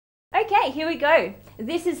Okay, here we go.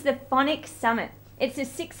 This is the Phonic Summit. It's a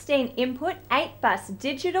 16-input, 8-bus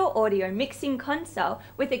digital audio mixing console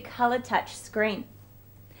with a colour touch screen.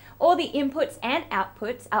 All the inputs and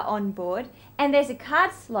outputs are on board, and there's a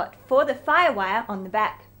card slot for the Firewire on the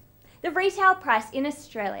back. The retail price in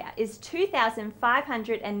Australia is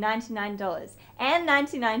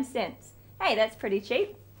 $2,599.99. Hey, that's pretty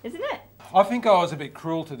cheap, isn't it? I think I was a bit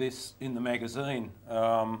cruel to this in the magazine.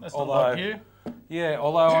 That's not like you. Yeah,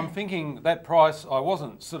 although I'm thinking that price, I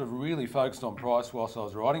wasn't sort of really focused on price whilst I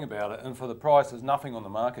was writing about it, and for the price there's nothing on the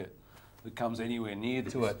market that comes anywhere near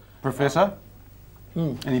to it. Professor,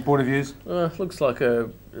 any point of views? Looks like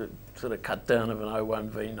a sort of cut down of an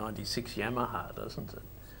 01 V96 Yamaha, doesn't it?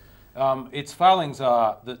 Its failings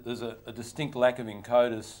are that there's a distinct lack of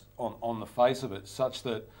encoders on the face of it, such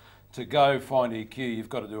that to go find EQ you've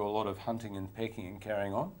got to do a lot of hunting and pecking and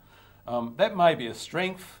carrying on. That may be a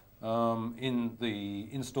strength in the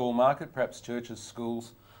install market, perhaps churches,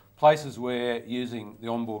 schools, places where using the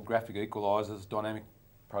onboard graphic equalisers, dynamic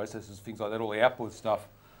processors, things like that, all the output stuff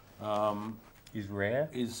Is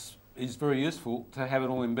rare. is very useful to have it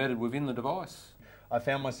all embedded within the device. I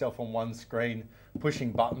found myself on one screen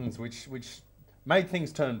pushing buttons which made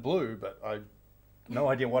things turn blue, but I had no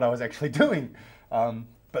idea what I was actually doing.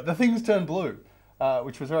 But the things turned blue,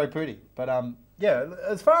 which was very pretty. But yeah,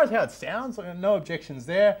 as far as how it sounds, no objections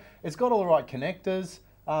there. It's got all the right connectors.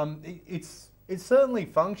 It's certainly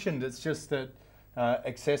functioned. It's just that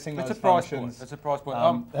accessing those functions That's a price point.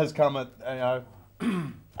 has come at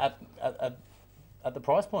at the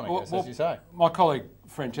price point, I guess, as you say. My colleague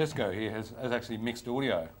Francesco here has actually mixed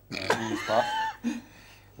audio in his past.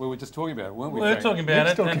 We were just talking about it, weren't we? We were talking about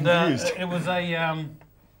it, still and confused. it was a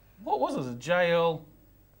what was it? A JL?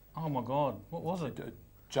 Oh my God, what was it?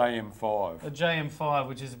 JM5. A JM5,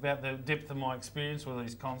 which is about the depth of my experience with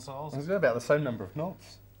these consoles. It's about the same number of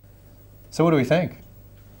knobs. So what do we think?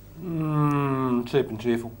 Cheap and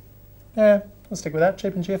cheerful. Yeah, let's stick with that.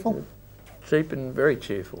 Cheap and cheerful. Cheap and very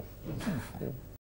cheerful. Yeah.